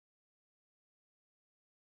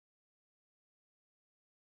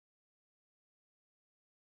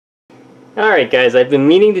Alright guys, I've been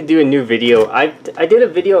meaning to do a new video. I did a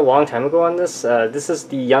video a long time ago on this. This is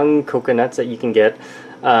the young coconuts that you can get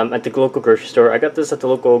at the local grocery store. I got this at the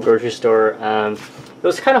local grocery store. It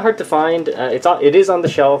was kind of hard to find. It is on the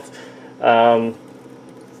shelf.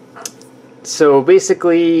 So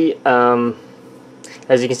basically,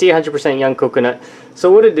 as you can see, 100% young coconut.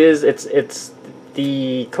 So what it is, it's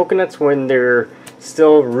the coconuts when they're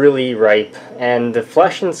still really ripe, and the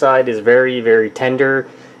flesh inside is very, very tender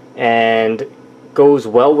and goes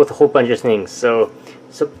well with a whole bunch of things. So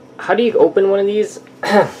how do you open one of these?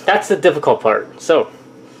 That's the difficult part. So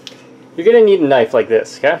you're gonna need a knife like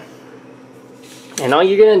this, okay? And all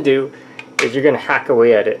you're gonna do is you're gonna hack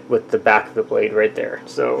away at it with the back of the blade right there.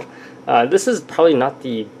 So this is probably not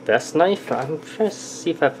the best knife. I'm trying to see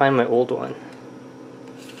if I find my old one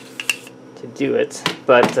to do it,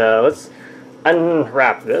 but let's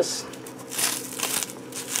unwrap this.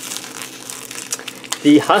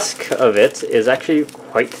 The husk of it is actually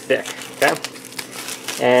quite thick, okay?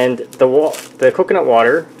 And the coconut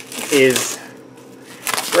water is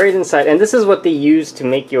right inside, and this is what they use to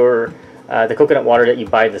make your the coconut water that you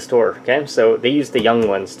buy at the store, okay? So they use the young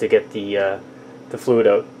ones to get the fluid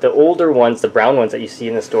out. The older ones, the brown ones that you see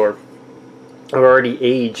in the store, are already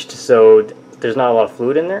aged, so there's not a lot of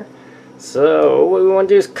fluid in there. So what we want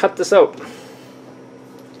to do is cut this out.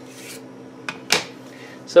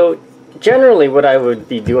 So generally what I would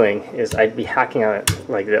be doing is I'd be hacking on it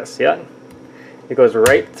like this, yeah? It goes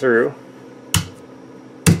right through.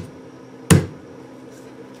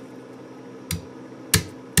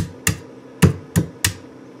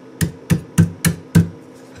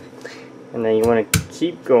 And then you want to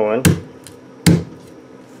keep going.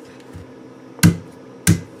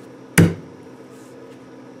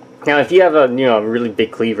 Now if you have a really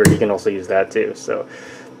big cleaver, you can also use that too. So,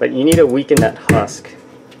 but you need to weaken that husk.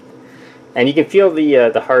 And you can feel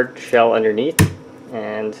the hard shell underneath,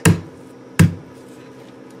 and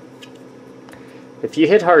if you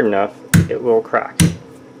hit hard enough, it will crack.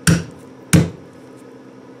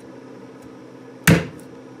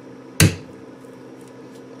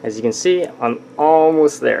 As you can see, I'm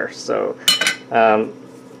almost there. So,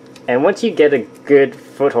 and once you get a good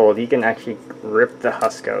foothold, you can actually rip the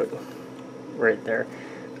husk out right there.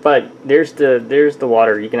 But there's the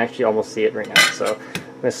water. You can actually almost see it right now. So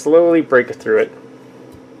I'm going to slowly break through it.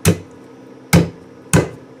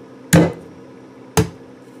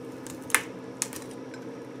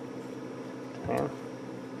 Okay.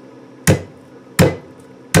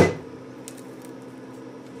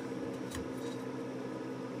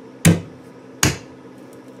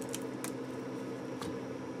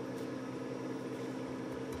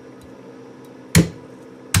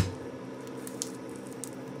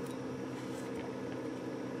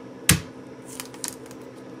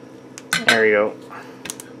 There we go.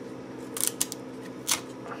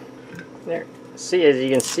 There. See, as you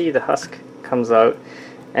can see, the husk comes out,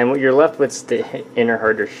 and what you're left with is the inner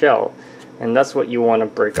harder shell, and that's what you want to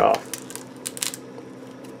break off.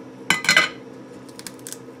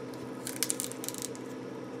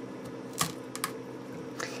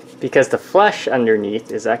 Because the flesh underneath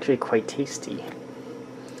is actually quite tasty.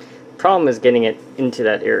 Problem is getting it into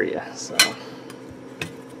that area. So.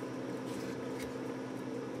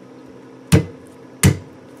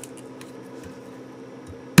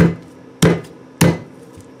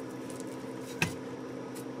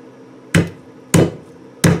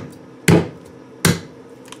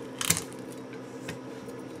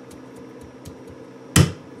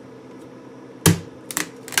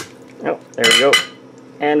 Oh, there we go.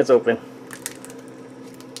 And it's open.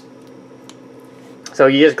 So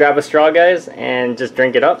you just grab a straw, guys, and just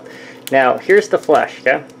drink it up. Now, here's the flesh,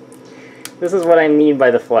 okay? This is what I mean by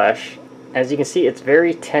the flesh. As you can see, it's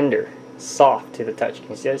very tender, soft to the touch. Can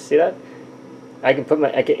you see that? I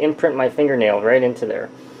can imprint my fingernail right into there,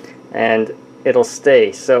 and it'll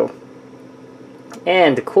stay. So,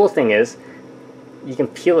 and the cool thing is, you can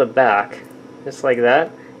peel it back just like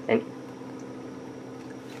that and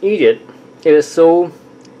eat it. It is so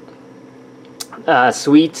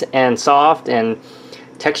sweet and soft, and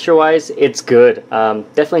texture-wise, it's good.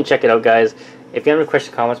 Definitely check it out, guys. If you have any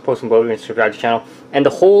questions, comments, post them below. And subscribe to the channel. And the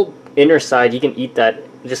whole inner side, you can eat that.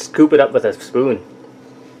 Just scoop it up with a spoon.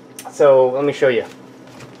 So let me show you.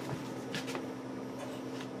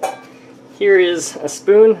 Here is a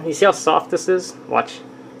spoon. You see how soft this is? Watch.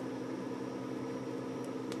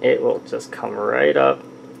 It will just come right up,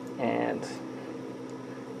 and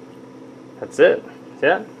that's it. See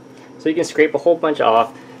that? So you can scrape a whole bunch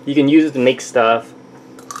off. You can use it to make stuff.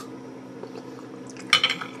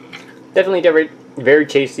 Definitely very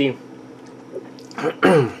tasty.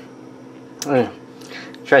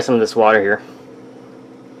 Try try some of this water here.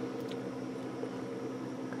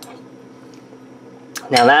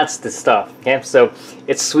 Now that's the stuff. Okay, so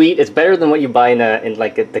it's sweet. It's better than what you buy in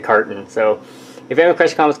like the carton. So if you have any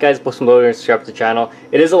questions, comments, guys, post them below and subscribe to the channel.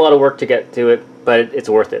 It is a lot of work to get to it, but it's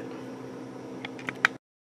worth it.